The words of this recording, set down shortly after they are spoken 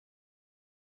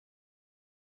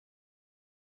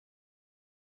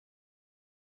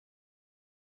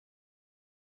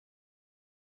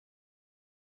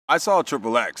I saw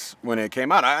XXx when it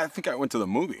came out. I think I went to the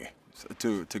movie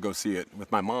to go see it with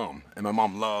my mom. And my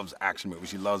mom loves action movies.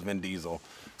 She loves Vin Diesel.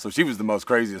 So she was the most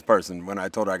craziest person when I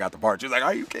told her I got the part. She was like,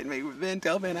 "Are you kidding me with Vin?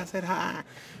 Tell Vin." I said, "Hi.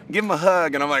 Give him a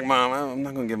hug." And I'm like, "Mom, I'm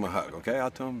not going to give him a hug, okay?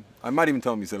 I'll tell him." I might even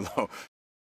tell him he said hello.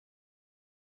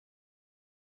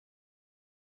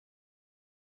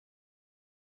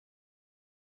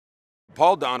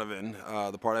 Paul Donovan,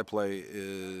 the part I play,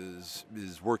 is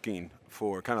working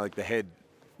for kind of like the head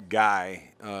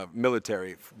guy,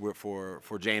 military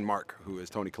for Jane Mark, who is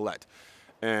Toni Collette.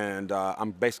 And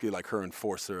I'm basically like her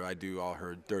enforcer. I do all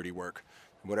her dirty work,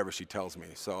 whatever she tells me.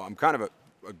 So I'm kind of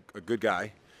a good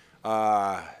guy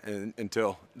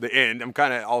until the end. I'm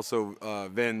kind of also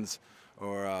Vin's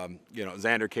or you know,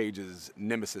 Xander Cage's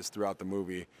nemesis throughout the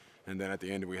movie. And then at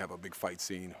the end we have a big fight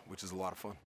scene, which is a lot of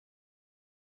fun.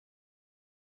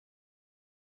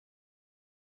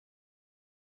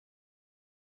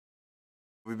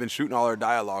 We've been shooting all our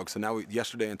dialogue, so now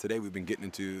yesterday and today we've been getting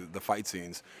into the fight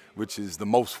scenes, which is the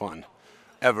most fun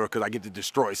ever because I get to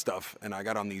destroy stuff, and I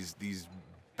got on these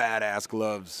badass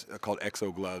gloves called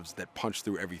XXx gloves that punch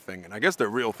through everything, and I guess they're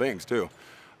real things too.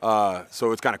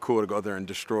 So it's kind of cool to go there and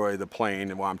destroy the plane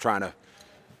while I'm trying to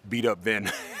beat up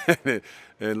Vin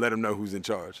and let him know who's in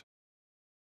charge.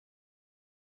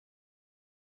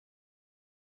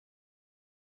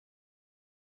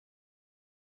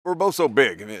 We're both so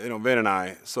big, you know, Vin and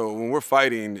I. So when we're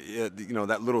fighting, you know,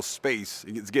 that little space,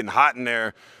 it's getting hot in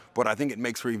there, but I think it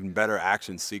makes for even better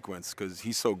action sequence because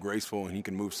he's so graceful and he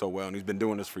can move so well, and he's been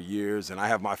doing this for years, and I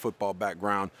have my football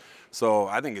background. So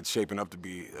I think it's shaping up to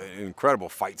be an incredible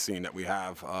fight scene that we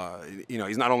have. You know,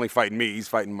 he's not only fighting me, he's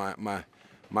fighting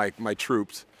my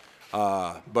troops.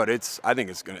 But I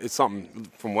think it's something,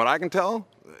 from what I can tell,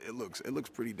 it looks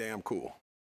pretty damn cool.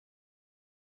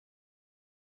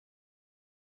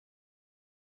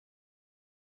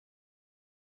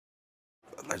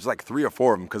 There's like 3 or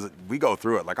 4 of them because we go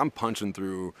through it. Like I'm punching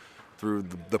through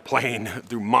the plane,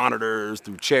 through monitors,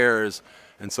 through chairs,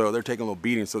 and so they're taking a little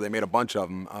beating. So they made a bunch of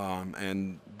them,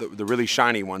 and the really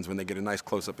shiny ones, when they get a nice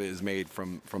close-up, is made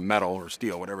from metal or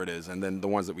steel, whatever it is. And then the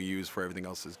ones that we use for everything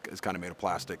else is kind of made of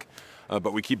plastic.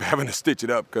 But we keep having to stitch it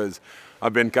up because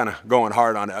I've been kind of going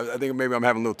hard on it. I think maybe I'm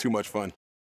having a little too much fun.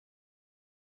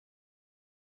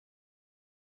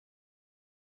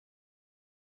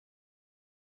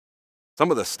 Some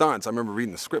of the stunts, I remember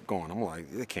reading the script going, I'm like,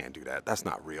 they can't do that. That's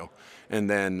not real. And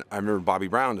then I remember Bobby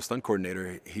Brown, the stunt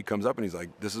coordinator, he comes up and he's like,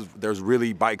 there's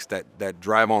really bikes that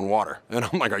drive on water. And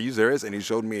I'm like, are you serious? And he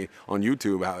showed me on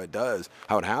YouTube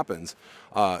how it happens.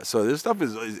 So this stuff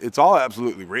it's all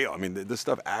absolutely real. I mean, this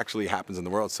stuff actually happens in the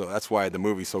world. So that's why the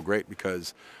movie's so great,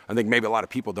 because I think maybe a lot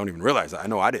of people don't even realize that. I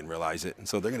know I didn't realize it. And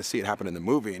so they're going to see it happen in the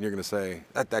movie, and you're going to say,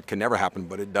 that can never happen,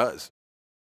 but it does.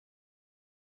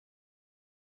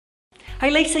 Hey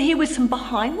Lisa here with some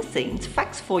behind the scenes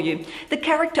facts for you. The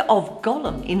character of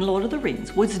Gollum in Lord of the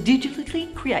Rings was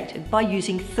digitally created by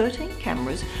using 13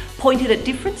 cameras pointed at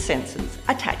different sensors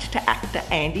attached to actor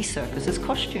Andy Serkis's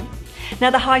costume.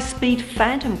 Now the high-speed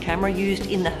Phantom camera used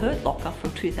in The Hurt Locker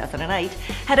from 2008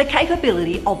 had a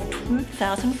capability of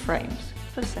 2,000 frames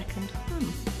per second.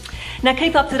 Now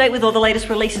keep up to date with all the latest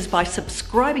releases by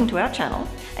subscribing to our channel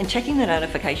and checking the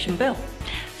notification bell.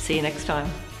 See you next time.